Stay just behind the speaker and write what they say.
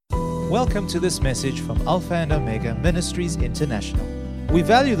Welcome to this message from Alpha and Omega Ministries International. We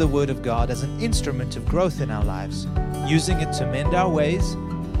value the Word of God as an instrument of growth in our lives, using it to mend our ways,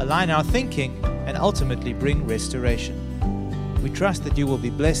 align our thinking, and ultimately bring restoration. We trust that you will be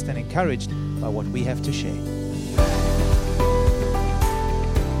blessed and encouraged by what we have to share.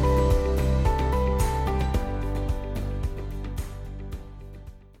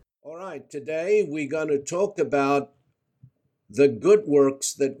 All right, today we're going to talk about the good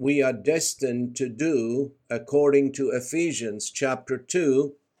works that we are destined to do according to Ephesians chapter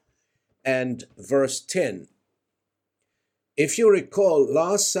 2 and verse 10. If you recall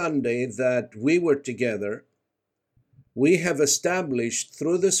last Sunday that we were together, we have established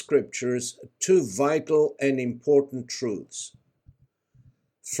through the scriptures two vital and important truths.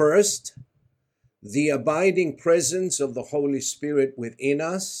 First, the abiding presence of the Holy Spirit within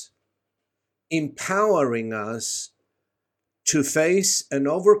us, empowering us to face and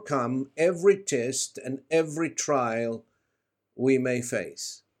overcome every test and every trial we may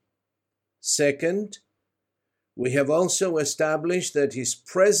face. Second, we have also established that His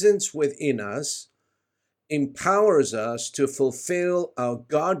presence within us empowers us to fulfill our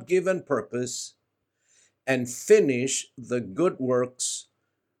God-given purpose and finish the good works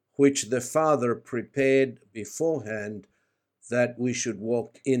which the Father prepared beforehand that we should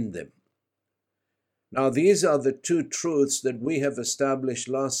walk in them. Now, these are the two truths that we have established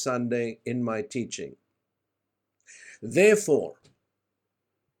last Sunday in my teaching. Therefore,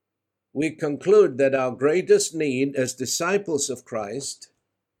 we conclude that our greatest need as disciples of Christ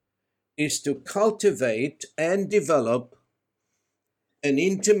is to cultivate and develop an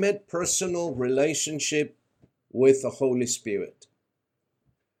intimate personal relationship with the Holy Spirit.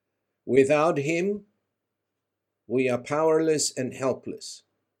 Without Him, we are powerless and helpless.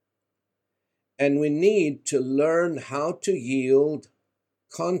 And we need to learn how to yield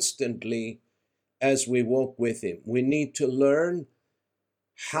constantly as we walk with Him. We need to learn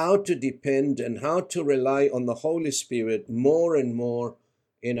how to depend and how to rely on the Holy Spirit more and more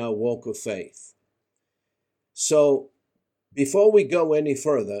in our walk of faith. So, before we go any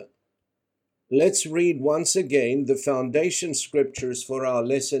further, let's read once again the foundation scriptures for our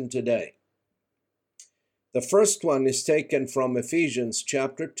lesson today. The first one is taken from Ephesians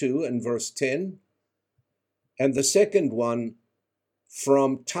chapter 2 and verse 10, and the second one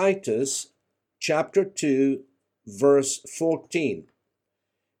from Titus chapter 2 verse 14.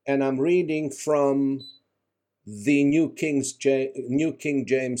 And I'm reading from the New King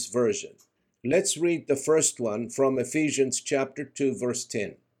James Version. Let's read the first one from Ephesians chapter 2 verse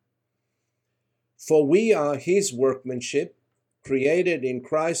 10. For we are His workmanship, created in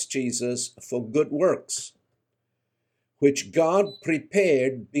Christ Jesus for good works, which God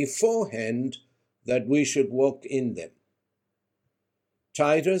prepared beforehand that we should walk in them.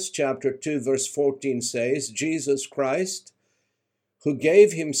 Titus chapter 2 verse 14 says, Jesus Christ, who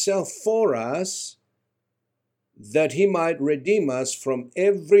gave Himself for us, that He might redeem us from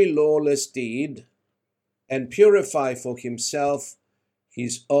every lawless deed and purify for Himself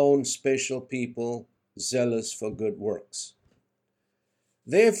His own special people, zealous for good works.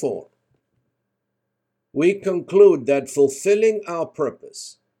 Therefore, we conclude that fulfilling our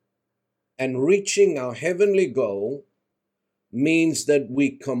purpose and reaching our heavenly goal means that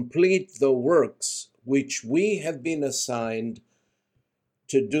we complete the works which we have been assigned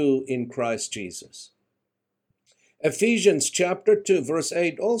to do in Christ Jesus. Ephesians chapter 2 verse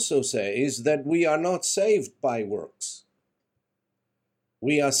 8 also says that we are not saved by works.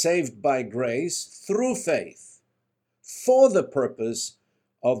 We are saved by grace through faith for the purpose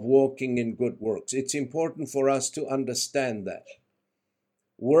of walking in good works. It's important for us to understand that.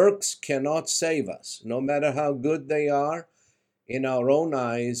 Works cannot save us. No matter how good they are, in our own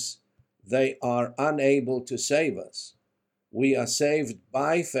eyes, they are unable to save us. We are saved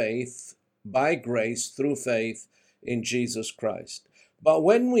by faith, by grace, through faith in Jesus Christ. But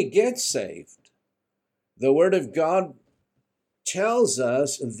when we get saved, the Word of God tells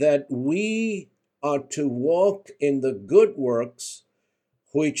us that we are to walk in the good works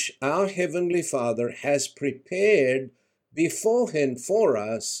which our Heavenly Father has prepared beforehand for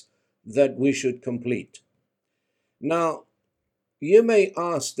us that we should complete. Now, you may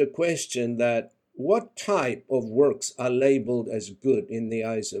ask the question that what type of works are labeled as good in the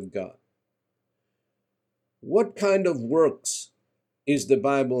eyes of God? What kind of works is the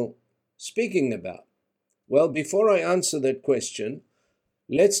Bible speaking about? Well, before I answer that question,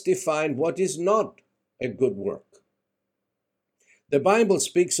 let's define what is not a good work. The Bible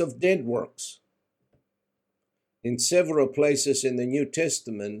speaks of dead works. In several places in the New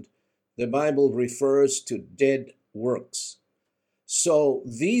Testament, the Bible refers to dead works. So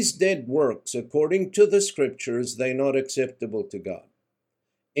these dead works, according to the scriptures, they're not acceptable to God.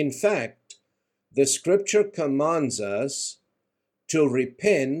 In fact, the scripture commands us to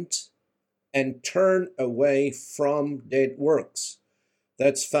repent and turn away from dead works.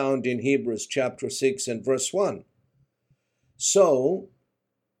 That's found in Hebrews chapter 6 and verse 1. So,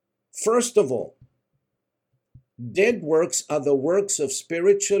 first of all, dead works are the works of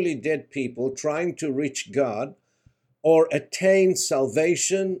spiritually dead people trying to reach God or attain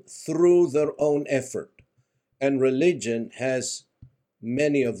salvation through their own effort. And religion has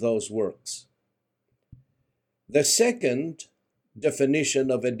many of those works. The second definition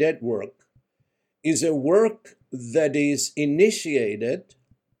of a dead work is a work that is initiated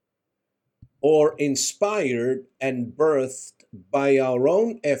or inspired and birthed by our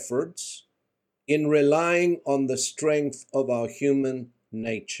own efforts in relying on the strength of our human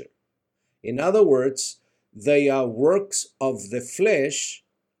nature. In other words, they are works of the flesh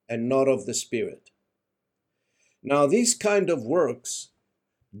and not of the spirit. Now, these kind of works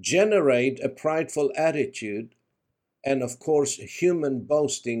generate a prideful attitude and, of course, human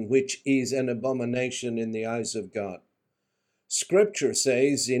boasting, which is an abomination in the eyes of God. Scripture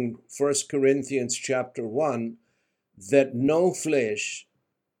says in 1 Corinthians chapter 1 that no flesh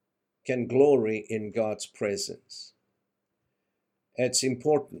can glory in God's presence. It's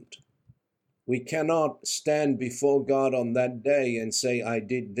important. We cannot stand before God on that day and say, I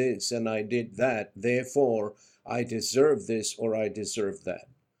did this and I did that, therefore I deserve this or I deserve that.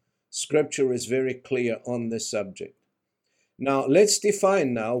 Scripture is very clear on this subject. Now, let's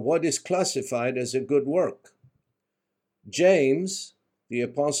define now what is classified as a good work. James, the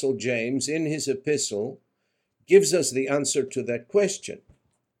Apostle James, in his epistle, gives us the answer to that question.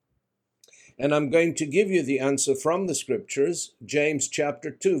 And I'm going to give you the answer from the scriptures. James chapter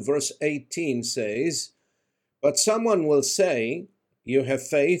 2, verse 18 says, but someone will say, you have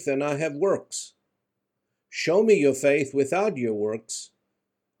faith and I have works. Show me your faith without your works,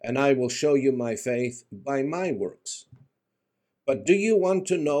 and I will show you my faith by my works. But do you want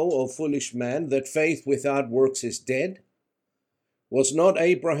to know, O foolish man, that faith without works is dead? Was not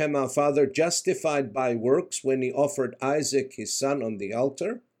Abraham our father justified by works when he offered Isaac his son on the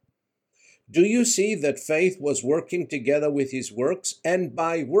altar? Do you see that faith was working together with his works, and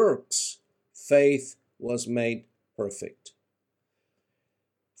by works faith was made perfect?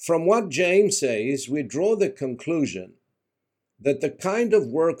 From what James says, we draw the conclusion that the kind of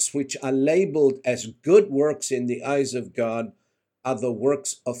works which are labeled as good works in the eyes of God are the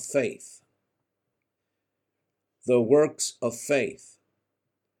works of faith. The works of faith.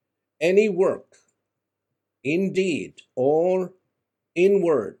 Any work, in deed or in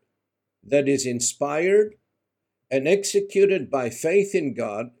word, that is inspired and executed by faith in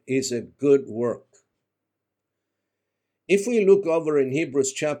God is a good work. If we look over in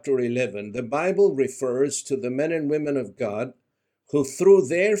Hebrews chapter 11, the Bible refers to the men and women of God who through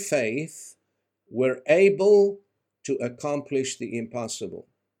their faith were able to accomplish the impossible.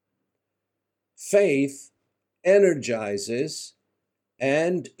 Faith energizes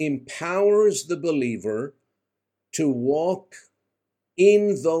and empowers the believer to walk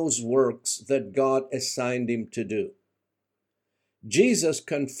in those works that God assigned him to do. Jesus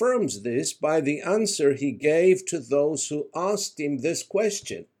confirms this by the answer he gave to those who asked him this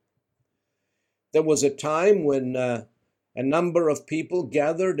question. There was a time when a number of people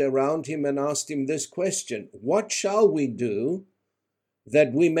gathered around him and asked him this question: what shall we do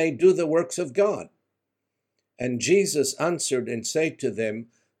that we may do the works of God? And Jesus answered and said to them,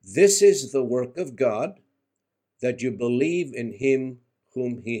 this is the work of God, that you believe in him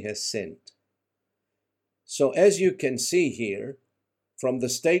whom he has sent. So as you can see here, from the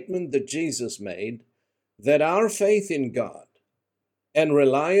statement that Jesus made, that our faith in God and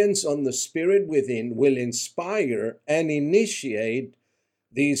reliance on the Spirit within will inspire and initiate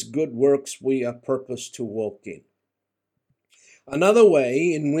these good works we are purposed to walk in. Another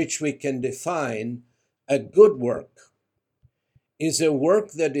way in which we can define a good work is a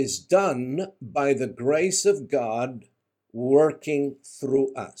work that is done by the grace of God working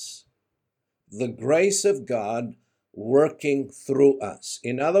through us. The grace of God working through us.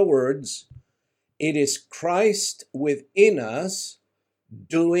 In other words, it is Christ within us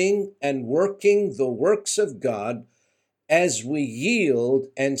doing and working the works of God as we yield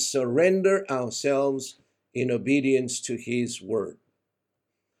and surrender ourselves in obedience to his word.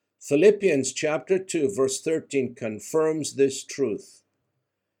 Philippians chapter 2 verse 13 confirms this truth.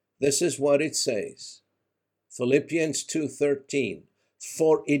 This is what it says. Philippians 2:13,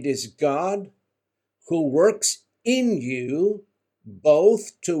 for it is God who works in you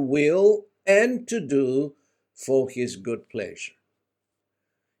both to will and to do for his good pleasure.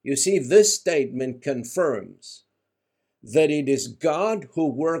 You see, this statement confirms that it is God who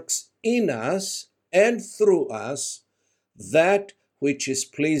works in us and through us that which is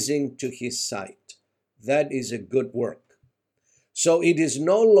pleasing to his sight. That is a good work. So it is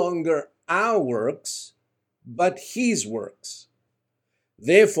no longer our works, but his works.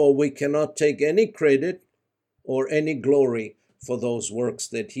 Therefore, we cannot take any credit or any glory for those works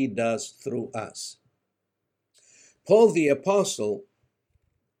that he does through us. Paul the Apostle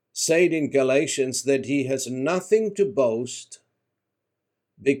said in Galatians that he has nothing to boast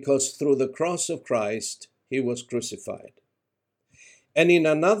because through the cross of Christ he was crucified. And in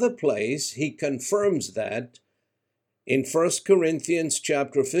another place he confirms that in 1 Corinthians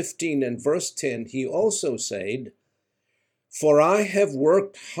chapter 15 and verse 10, he also said, "For I have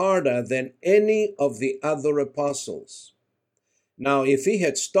worked harder than any of the other apostles." Now, if he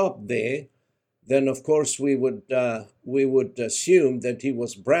had stopped there, then of course we would assume that he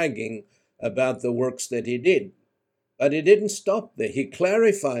was bragging about the works that he did. But he didn't stop there. He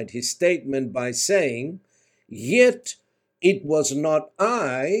clarified his statement by saying, "Yet it was not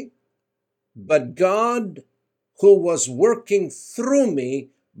I, but God who was working through me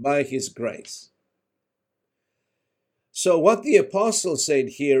by his grace." So what the apostle said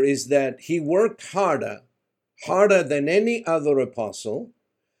here is that he worked harder than any other apostle,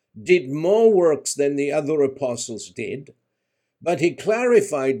 did more works than the other apostles did, but he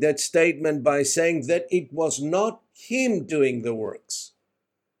clarified that statement by saying that it was not him doing the works,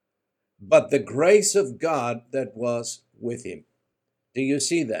 but the grace of God that was with him. Do you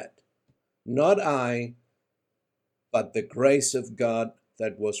see that? Not I, but the grace of God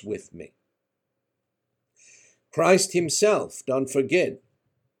that was with me. Christ himself, don't forget,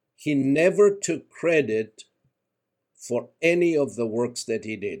 he never took credit for any of the works that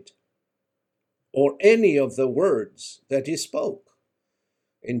he did or any of the words that he spoke.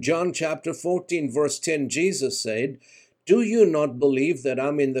 In John chapter 14, verse 10, Jesus said, "Do you not believe that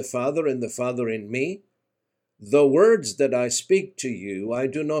I'm in the Father and the Father in me? The words that I speak to you, I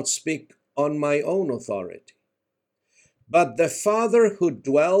do not speak on my own authority. But the Father who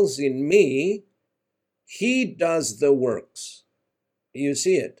dwells in me, he does the works." You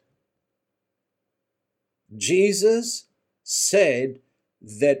see it? Jesus said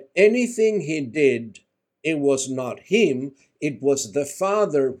that anything he did, it was not him, it was the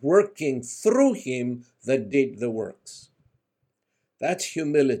Father working through him that did the works. That's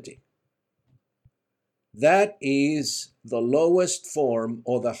humility. That is the lowest form,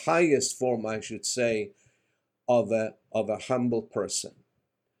 or the highest form, I should say, of a humble person.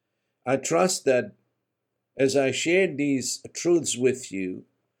 I trust that as I shared these truths with you,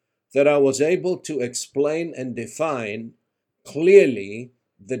 that I was able to explain and define clearly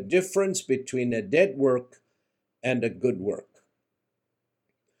the difference between a dead work and a good work.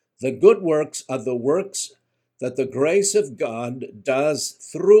 The good works are the works that the grace of God does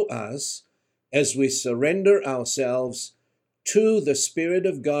through us as we surrender ourselves to the Spirit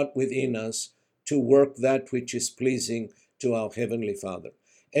of God within us to work that which is pleasing to our Heavenly Father.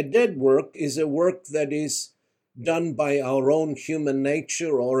 A dead work is a work that is done by our own human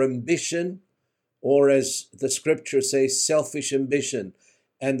nature or ambition, or as the scripture says, selfish ambition.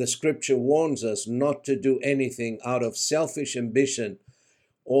 And the scripture warns us not to do anything out of selfish ambition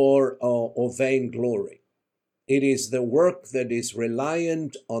or vainglory. It is the work that is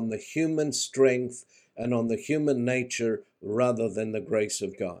reliant on the human strength and on the human nature rather than the grace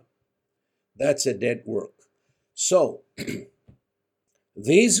of God. That's a dead work. So,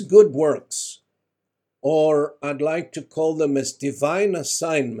 these good works, or I'd like to call them as divine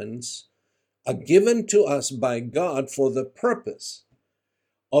assignments, are given to us by God for the purpose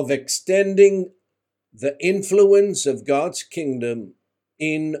of extending the influence of God's kingdom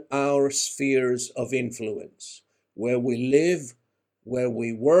in our spheres of influence, where we live, where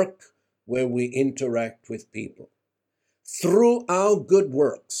we work, where we interact with people. Through our good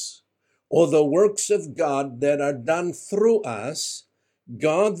works, or the works of God that are done through us,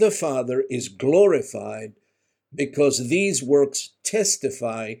 God the Father is glorified because these works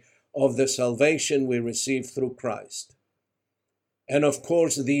testify of the salvation we receive through Christ. And of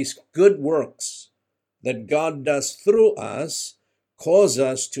course, these good works that God does through us cause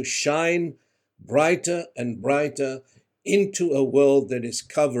us to shine brighter and brighter into a world that is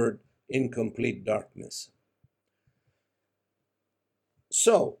covered in complete darkness.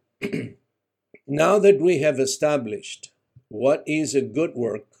 So, now that we have established what is a good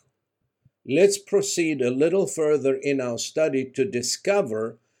work, let's proceed a little further in our study to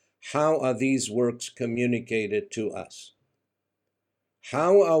discover how are these works communicated to us.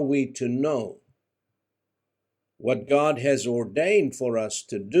 How are we to know what God has ordained for us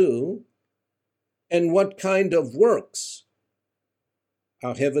to do, and what kind of works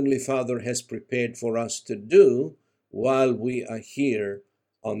our Heavenly Father has prepared for us to do while we are here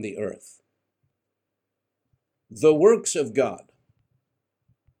on the earth. The works of God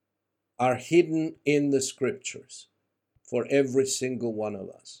are hidden in the Scriptures for every single one of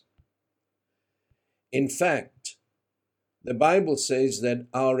us. In fact, the Bible says that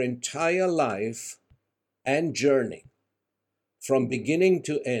our entire life and journey from beginning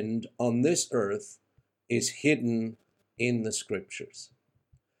to end on this earth is hidden in the Scriptures.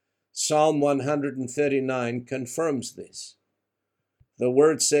 Psalm 139 confirms this. The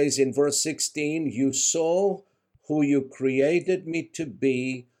word says in verse 16, "You saw who you created me to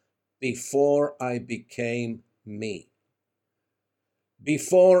be before I became me."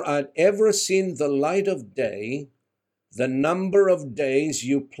 Before I'd ever seen the light of day, the number of days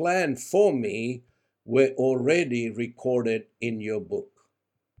you planned for me were already recorded in your book.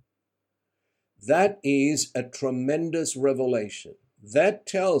 That is a tremendous revelation. That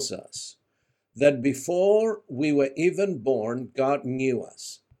tells us that before we were even born, God knew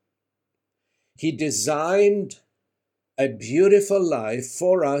us. He designed a beautiful life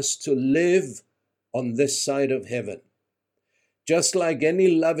for us to live on this side of heaven. Just like any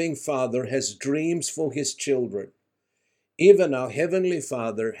loving father has dreams for his children, even our Heavenly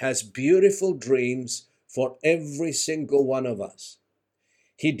Father has beautiful dreams for every single one of us.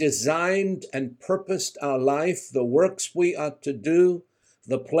 He designed and purposed our life, the works we are to do,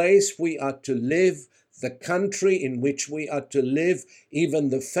 the place we are to live, the country in which we are to live, even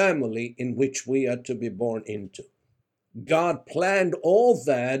the family in which we are to be born into. God planned all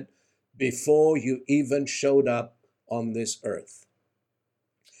that before you even showed up on this earth.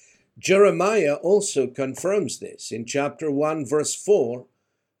 Jeremiah also confirms this. In chapter 1, verse 4,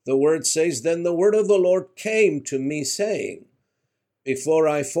 the word says, "Then the word of the Lord came to me, saying, Before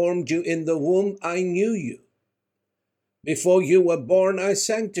I formed you in the womb, I knew you. Before you were born, I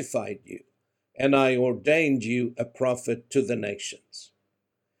sanctified you, and I ordained you a prophet to the nations."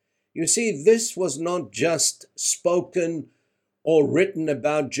 You see, this was not just spoken or written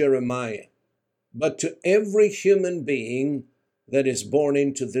about Jeremiah, but to every human being that is born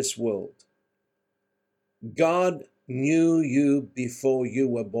into this world. God knew you before you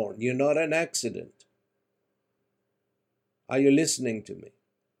were born. You're not an accident. Are you listening to me?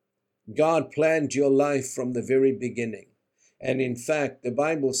 God planned your life from the very beginning. And in fact, the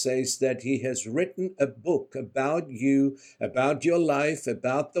Bible says that He has written a book about you, about your life,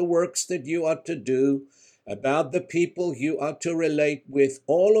 about the works that you are to do, about the people you are to relate with.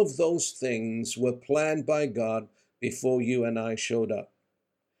 All of those things were planned by God before you and I showed up.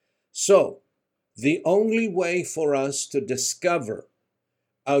 So, the only way for us to discover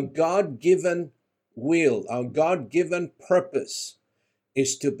our God-given will, our God-given purpose,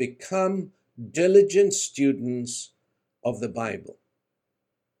 is to become diligent students of the Bible.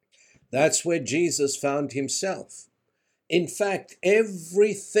 That's where Jesus found himself. In fact,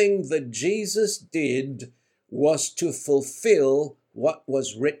 everything that Jesus did was to fulfill what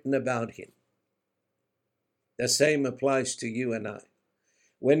was written about him. The same applies to you and I.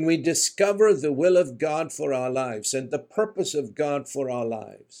 When we discover the will of God for our lives and the purpose of God for our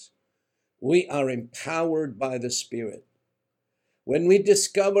lives, we are empowered by the Spirit. When we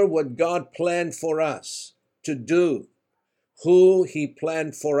discover what God planned for us to do, who He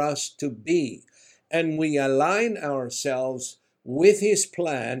planned for us to be, and we align ourselves with His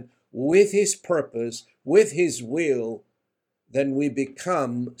plan, with His purpose, with His will, then we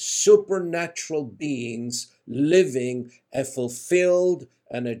become supernatural beings living a fulfilled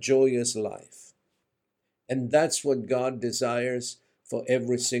and a joyous life. And that's what God desires for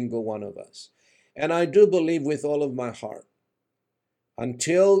every single one of us. And I do believe with all of my heart,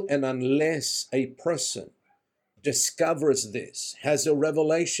 until and unless a person discovers this, has a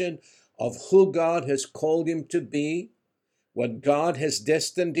revelation of who God has called him to be, what God has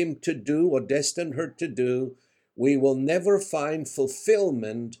destined him to do or destined her to do, we will never find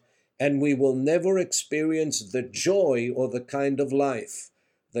fulfillment and we will never experience the joy or the kind of life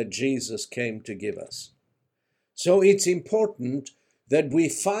that Jesus came to give us. So it's important that we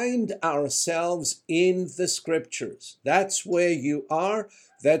find ourselves in the Scriptures. That's where you are.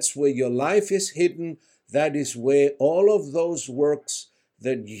 That's where your life is hidden. That is where all of those works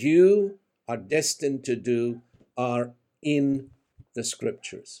that you are destined to do are in the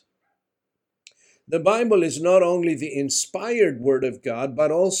Scriptures. The Bible is not only the inspired Word of God,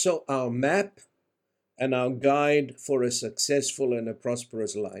 but also our map and our guide for a successful and a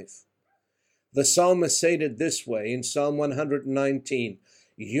prosperous life. The psalmist said it this way in Psalm 119,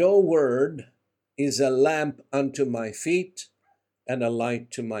 "Your word is a lamp unto my feet and a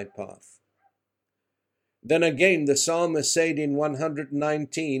light to my path. Then again, the psalmist said in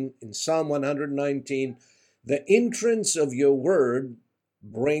Psalm 119, the entrance of your word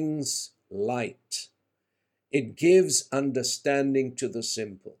brings light. It gives understanding to the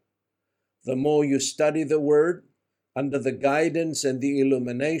simple. The more you study the word under the guidance and the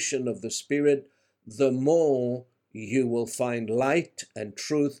illumination of the Spirit, the more you will find light and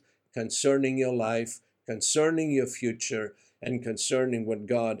truth concerning your life, concerning your future, and concerning what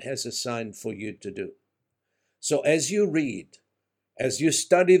God has assigned for you to do. So as you read, as you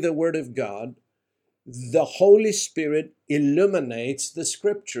study the Word of God, the Holy Spirit illuminates the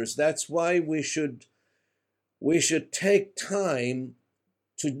Scriptures. That's why we should take time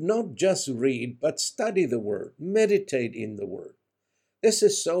to not just read, but study the Word, meditate in the Word. This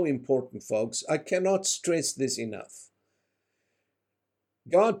is so important, folks. I cannot stress this enough.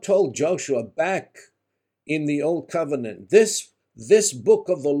 God told Joshua back in the Old Covenant, this book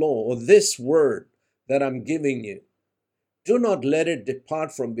of the law, or this word that I'm giving you, do not let it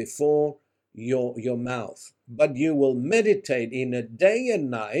depart from before your mouth, but you will meditate in it day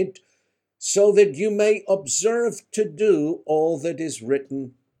and night, so that you may observe to do all that is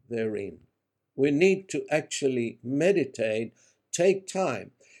written therein. We need to actually meditate, take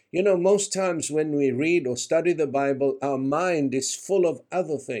time. You know, most times when we read or study the Bible, our mind is full of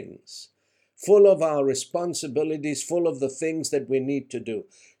other things, full of our responsibilities, full of the things that we need to do.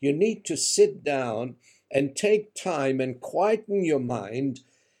 You need to sit down and take time and quieten your mind,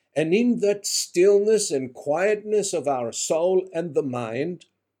 and in that stillness and quietness of our soul and the mind,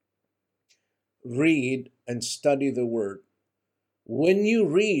 read and study the Word. When you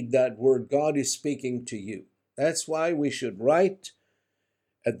read that Word, God is speaking to you. That's why we should write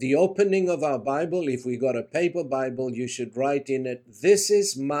at the opening of our Bible. If we got a paper Bible, you should write in it, "This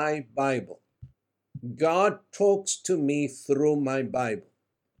is my Bible. God talks to me through my Bible."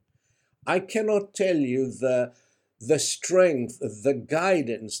 I cannot tell you the strength, the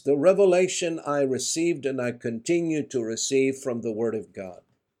guidance, the revelation I received and I continue to receive from the Word of God.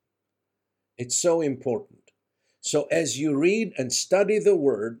 It's so important. So as you read and study the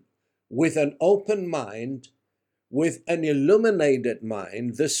Word with an open mind, with an illuminated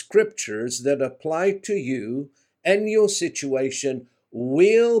mind, the Scriptures that apply to you and your situation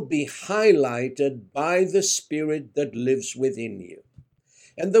will be highlighted by the Spirit that lives within you.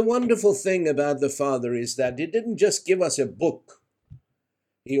 And the wonderful thing about the Father is that He didn't just give us a book.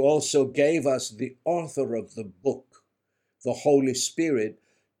 He also gave us the author of the book, the Holy Spirit,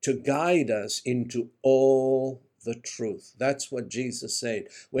 to guide us into all the truth. That's what Jesus said.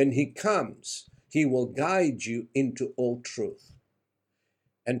 When He comes, He will guide you into all truth.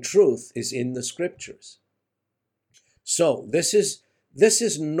 And truth is in the Scriptures. So this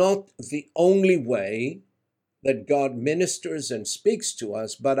is not the only way that God ministers and speaks to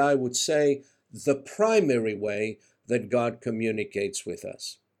us, but I would say the primary way that God communicates with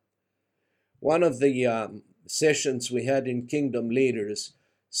us. One of the sessions we had in Kingdom Leaders,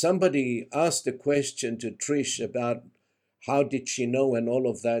 somebody asked a question to Trish about how did she know and all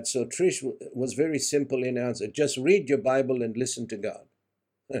of that. So Trish was very simple in answer. Just read your Bible and listen to God.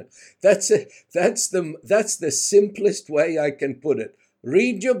 That's the simplest way I can put it.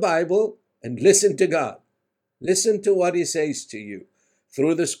 Read your Bible and listen to God. Listen to what He says to you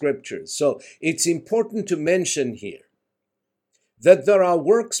through the Scriptures. So it's important to mention here that there are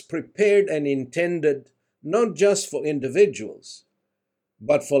works prepared and intended not just for individuals,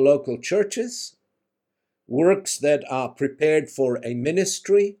 but for local churches, works that are prepared for a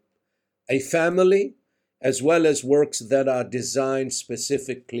ministry, a family, as well as works that are designed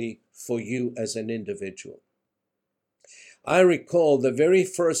specifically for you as an individual. I recall the very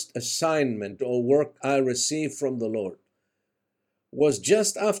first assignment or work I received from the Lord was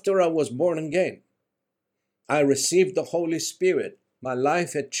just after I was born again. I received the Holy Spirit. My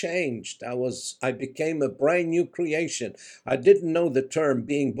life had changed. I became a brand new creation. I didn't know the term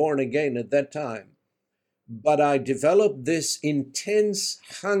being born again at that time, but I developed this intense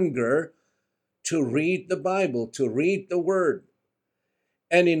hunger to read the Bible, to read the Word.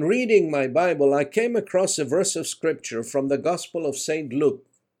 And in reading my Bible, I came across a verse of Scripture from the Gospel of St. Luke,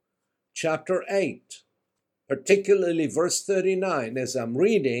 chapter 8, particularly verse 39. As I'm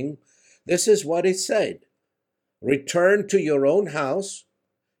reading, this is what it said. "Return to your own house,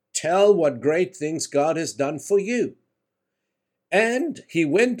 tell what great things God has done for you." And he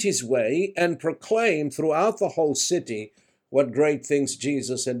went his way and proclaimed throughout the whole city what great things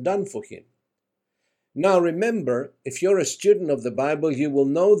Jesus had done for him. Now remember, if you're a student of the Bible, you will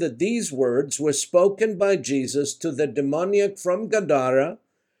know that these words were spoken by Jesus to the demoniac from Gadara,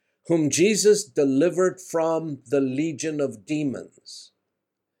 whom Jesus delivered from the legion of demons.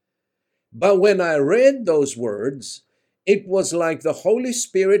 But when I read those words, it was like the Holy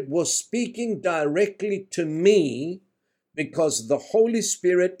Spirit was speaking directly to me, because the Holy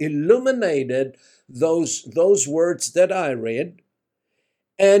Spirit illuminated those words that I read,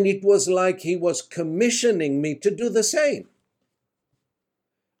 and it was like he was commissioning me to do the same.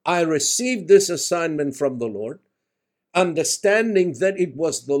 I received this assignment from the Lord, understanding that it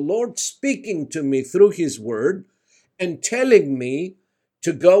was the Lord speaking to me through his word and telling me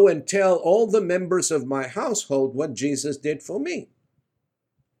to go and tell all the members of my household what Jesus did for me.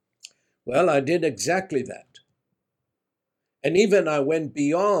 Well, I did exactly that. And even I went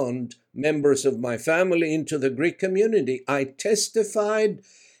beyond members of my family into the Greek community. I testified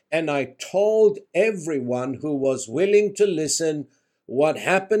and I told everyone who was willing to listen what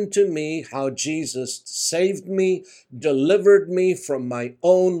happened to me, how Jesus saved me, delivered me from my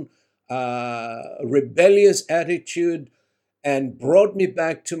own rebellious attitude, and brought me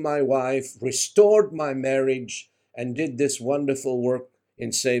back to my wife, restored my marriage, and did this wonderful work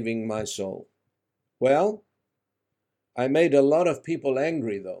in saving my soul. Well, I made a lot of people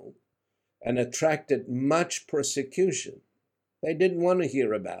angry, though, and attracted much persecution. They didn't want to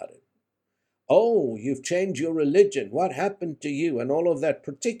hear about it. Oh, you've changed your religion. What happened to you? And all of that,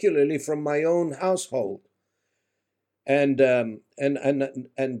 particularly from my own household.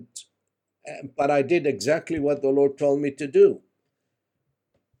 But I did exactly what the Lord told me to do.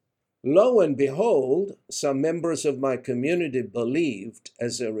 Lo and behold, some members of my community believed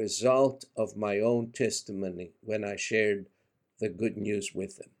as a result of my own testimony when I shared the good news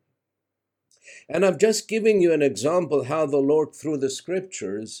with them. And I'm just giving you an example how the Lord, through the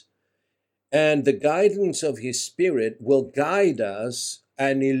scriptures and the guidance of his Spirit, will guide us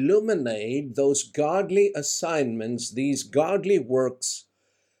and illuminate those godly assignments, these godly works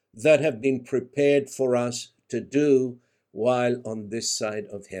that have been prepared for us to do while on this side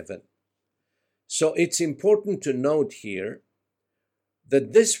of heaven. So it's important to note here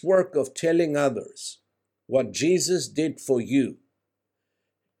that this work of telling others what Jesus did for you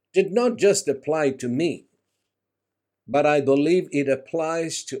did not just apply to me, but I believe it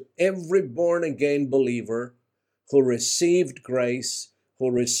applies to every born-again believer who received grace,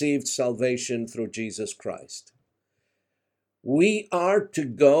 who received salvation through Jesus Christ. We are to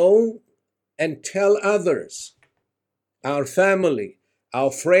go and tell others, our family,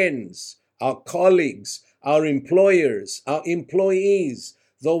 our friends, our colleagues, our employers, our employees,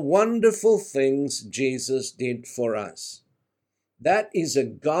 the wonderful things Jesus did for us. That is a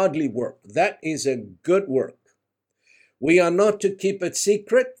godly work. That is a good work. We are not to keep it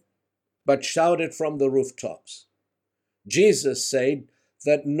secret, but shout it from the rooftops. Jesus said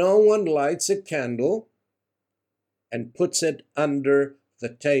that no one lights a candle and puts it under the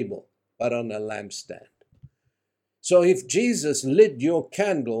table, but on a lampstand. So if Jesus lit your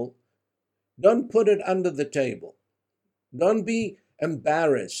candle, don't put it under the table. Don't be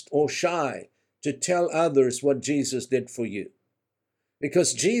embarrassed or shy to tell others what Jesus did for you.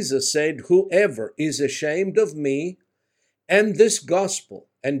 Because Jesus said, whoever is ashamed of me and this gospel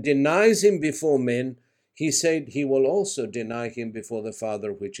and denies him before men, he said he will also deny him before the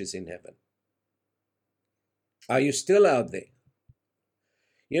Father which is in heaven. Are you still out there?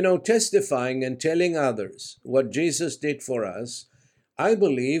 You know, testifying and telling others what Jesus did for us, I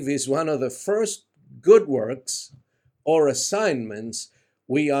believe, is one of the first good works or assignments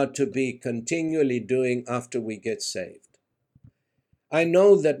we are to be continually doing after we get saved. I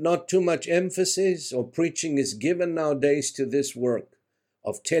know that not too much emphasis or preaching is given nowadays to this work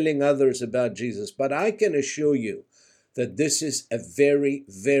of telling others about Jesus, but I can assure you that this is a very,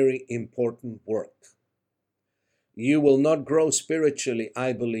 very important work. You will not grow spiritually,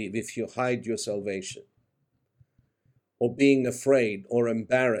 I believe, if you hide your salvation, or being afraid or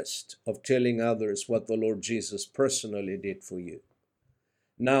embarrassed of telling others what the Lord Jesus personally did for you.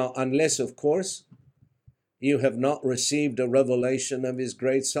 Now, unless, of course, you have not received a revelation of his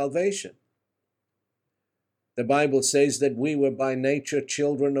great salvation. The Bible says that we were by nature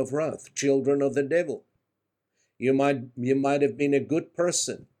children of wrath, children of the devil. You might have been a good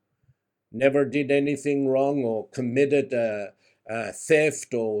person, never did anything wrong or committed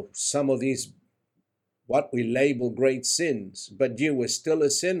theft or some of these what we label great sins, but you were still a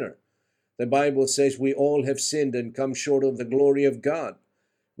sinner. The Bible says we all have sinned and come short of the glory of God.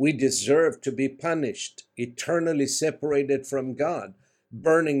 We deserve to be punished, eternally separated from God,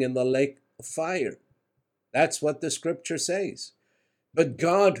 burning in the lake of fire. That's what the scripture says. But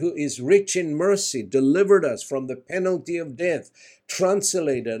God, who is rich in mercy, delivered us from the penalty of death,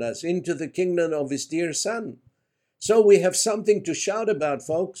 translated us into the kingdom of his dear Son. So we have something to shout about,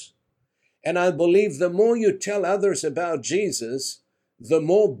 folks. And I believe the more you tell others about Jesus, the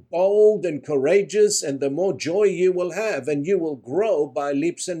more bold and courageous and the more joy you will have, and you will grow by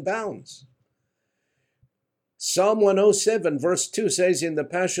leaps and bounds. Psalm 107 verse 2 says in the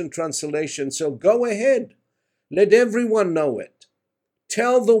Passion Translation, so go ahead, let everyone know it.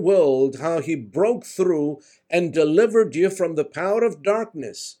 Tell the world how he broke through and delivered you from the power of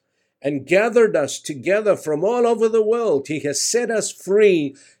darkness and gathered us together from all over the world. He has set us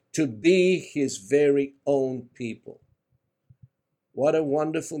free to be his very own people. What a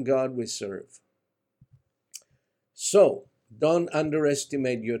wonderful God we serve. So, don't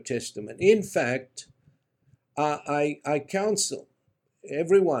underestimate your testimony. In fact, I counsel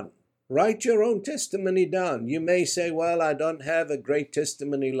everyone, write your own testimony down. You may say, well, I don't have a great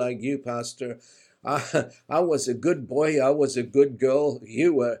testimony like you, Pastor. I was a good boy. I was a good girl.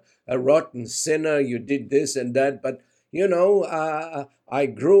 You were a rotten sinner. You did this and that. But, you know, I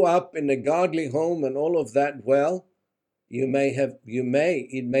grew up in a godly home and all of that. Well, it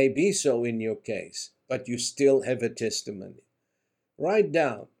may be so in your case, but you still have a testimony. Write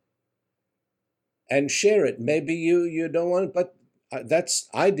down and share it. Maybe you don't want it, but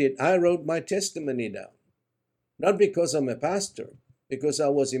I wrote my testimony down. Not because I'm a pastor, because I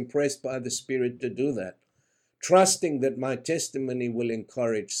was impressed by the Spirit to do that, trusting that my testimony will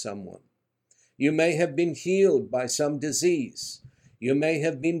encourage someone. You may have been healed by some disease. You may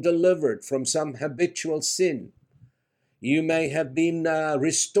have been delivered from some habitual sin. You may have been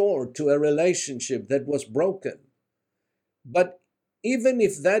restored to a relationship that was broken. But even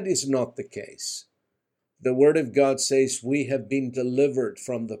if that is not the case, the Word of God says we have been delivered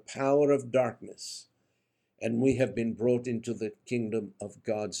from the power of darkness and we have been brought into the kingdom of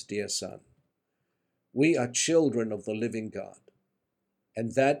God's dear Son. We are children of the living God,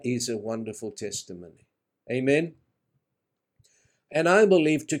 and that is a wonderful testimony. Amen? And I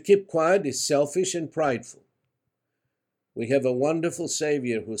believe to keep quiet is selfish and prideful. We have a wonderful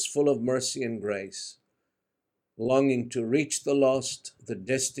Savior who's full of mercy and grace, longing to reach the lost, the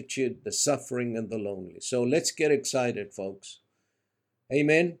destitute, the suffering, and the lonely. So let's get excited, folks.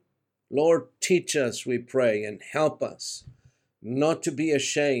 Amen. Lord, teach us, we pray, and help us not to be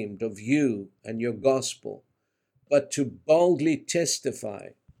ashamed of you and your gospel, but to boldly testify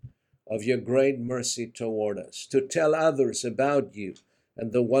of your great mercy toward us, to tell others about you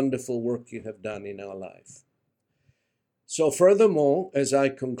and the wonderful work you have done in our life. So furthermore, as I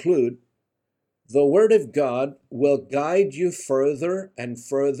conclude, the Word of God will guide you further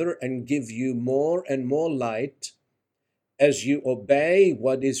and give you more and more light as you obey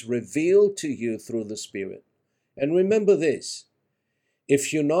what is revealed to you through the Spirit. And remember this,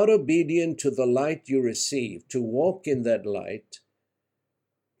 if you're not obedient to the light you receive, to walk in that light,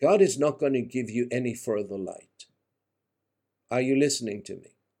 God is not going to give you any further light. Are you listening to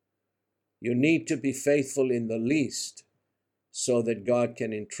me? You need to be faithful in the least so that God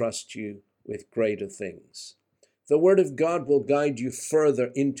can entrust you with greater things. The Word of God will guide you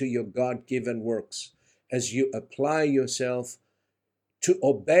further into your God-given works as you apply yourself to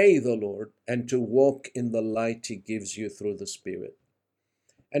obey the Lord and to walk in the light He gives you through the Spirit.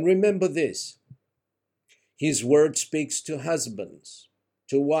 And remember this, His Word speaks to husbands,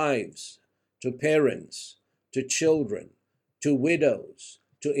 to wives, to parents, to children, to widows,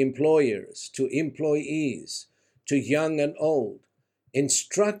 to employers, to employees, to young and old,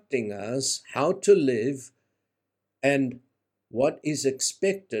 instructing us how to live and what is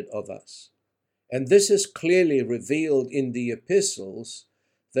expected of us. And this is clearly revealed in the epistles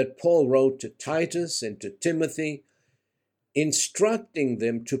that Paul wrote to Titus and to Timothy, instructing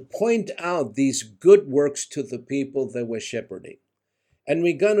them to point out these good works to the people they were shepherding. And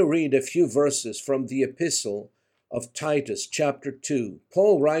we're going to read a few verses from the epistle of Titus, chapter 2.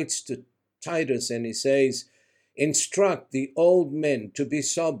 Paul writes to Titus and he says, instruct the old men to be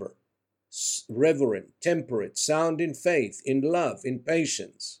sober, reverent, temperate, sound in faith, in love, in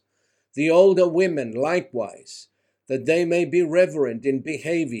patience. The older women likewise, that they may be reverent in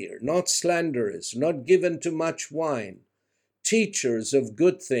behavior, not slanderers, not given to much wine, teachers of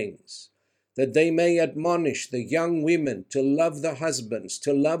good things, that they may admonish the young women to love the husbands,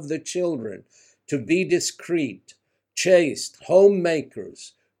 to love the children, to be discreet, chaste,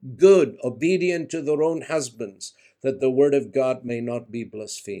 homemakers, good, obedient to their own husbands, that the word of God may not be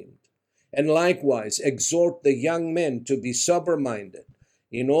blasphemed. And likewise exhort the young men to be sober-minded,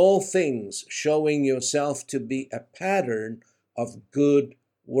 in all things showing yourself to be a pattern of good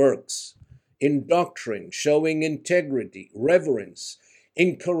works, in doctrine showing integrity, reverence,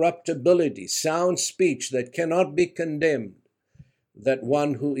 incorruptibility, sound speech that cannot be condemned, that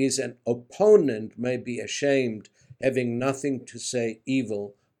one who is an opponent may be ashamed having nothing to say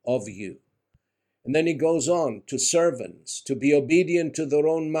evil of you. And then he goes on to servants, to be obedient to their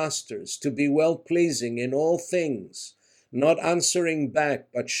own masters, to be well-pleasing in all things, not answering back,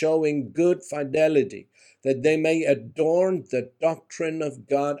 but showing good fidelity, that they may adorn the doctrine of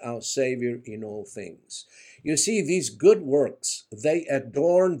God our Savior in all things. You see, these good works, they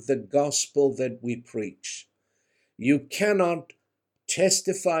adorn the gospel that we preach. You cannot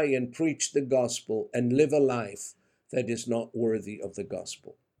testify and preach the gospel and live a life that is not worthy of the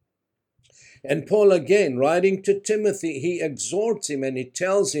gospel. And Paul, again, writing to Timothy, he exhorts him and he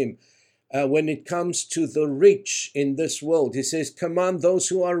tells him, when it comes to the rich in this world, he says, command those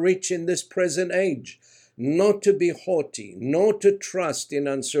who are rich in this present age not to be haughty, nor to trust in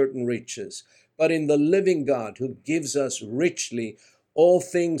uncertain riches, but in the living God who gives us richly all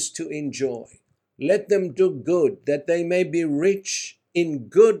things to enjoy. Let them do good, that they may be rich in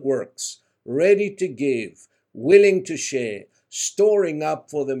good works, ready to give, willing to share, storing up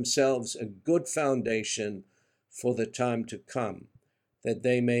for themselves a good foundation for the time to come, that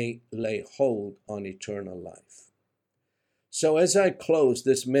they may lay hold on eternal life. So as I close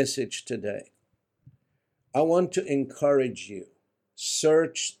this message today, I want to encourage you,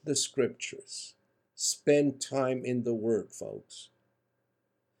 search the scriptures, spend time in the Word, folks.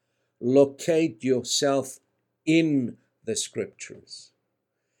 Locate yourself in the scriptures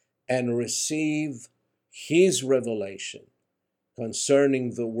and receive His revelation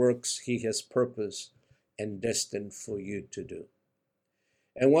concerning the works He has purposed and destined for you to do.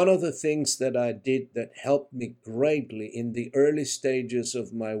 And one of the things that I did that helped me greatly in the early stages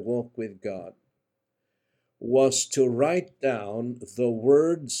of my walk with God was to write down the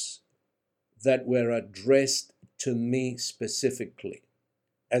words that were addressed to me specifically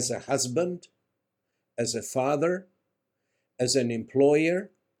as a husband, as a father, as an employer,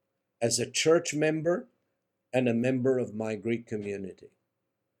 as a church member, and a member of my Greek community.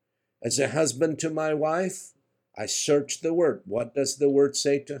 As a husband to my wife, I searched the word. What does the word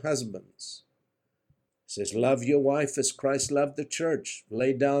say to husbands? It says, love your wife as Christ loved the church.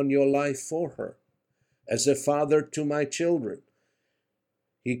 Lay down your life for her. As a father to my children,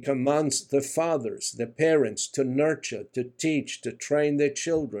 he commands the fathers, the parents, to nurture, to teach, to train their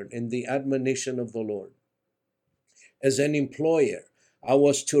children in the admonition of the Lord. As an employer, I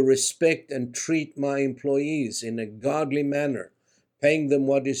was to respect and treat my employees in a godly manner, paying them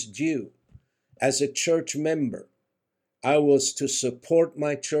what is due. As a church member, I was to support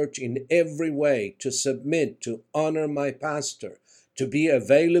my church in every way, to submit, to honor my pastor, to be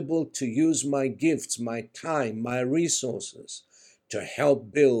available to use my gifts, my time, my resources to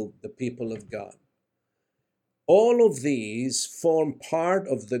help build the people of God. All of these form part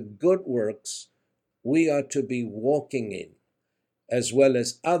of the good works we are to be walking in, as well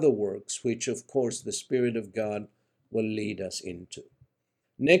as other works, which of course the Spirit of God will lead us into.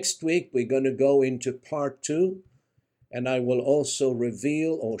 Next week, we're going to go into part 2, and I will also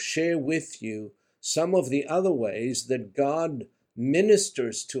reveal or share with you some of the other ways that God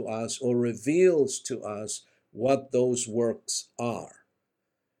ministers to us or reveals to us what those works are.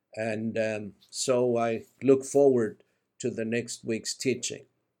 And so I look forward to the next week's teaching.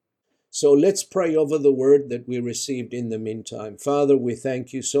 So let's pray over the word that we received in the meantime. Father, we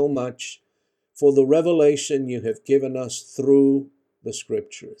thank you so much for the revelation you have given us through the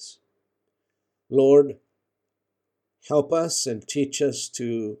scriptures. Lord, help us and teach us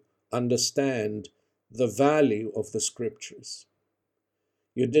to understand the value of the scriptures.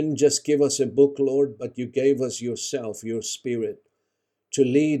 You didn't just give us a book, Lord, but you gave us yourself, your Spirit, to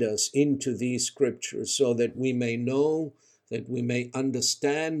lead us into these scriptures so that we may know, that we may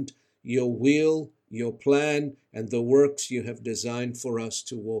understand your will, your plan, and the works you have designed for us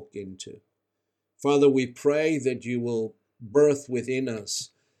to walk into. Father, we pray that you will birth within us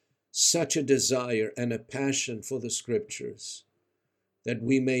such a desire and a passion for the scriptures, that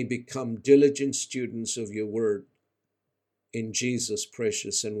we may become diligent students of your word in Jesus'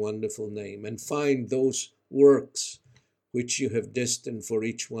 precious and wonderful name, and find those works which you have destined for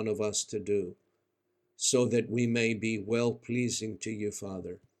each one of us to do, so that we may be well-pleasing to you,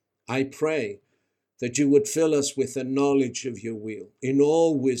 Father. I pray that you would fill us with the knowledge of your will, in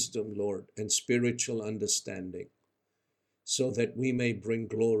all wisdom, Lord, and spiritual understanding, so that we may bring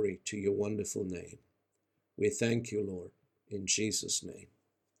glory to your wonderful name. We thank you, Lord, in Jesus' name.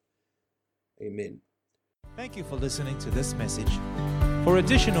 Amen. Thank you for listening to this message. For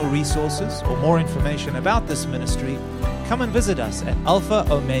additional resources or more information about this ministry, come and visit us at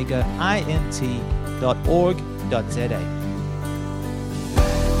alphaomegaint.org.za.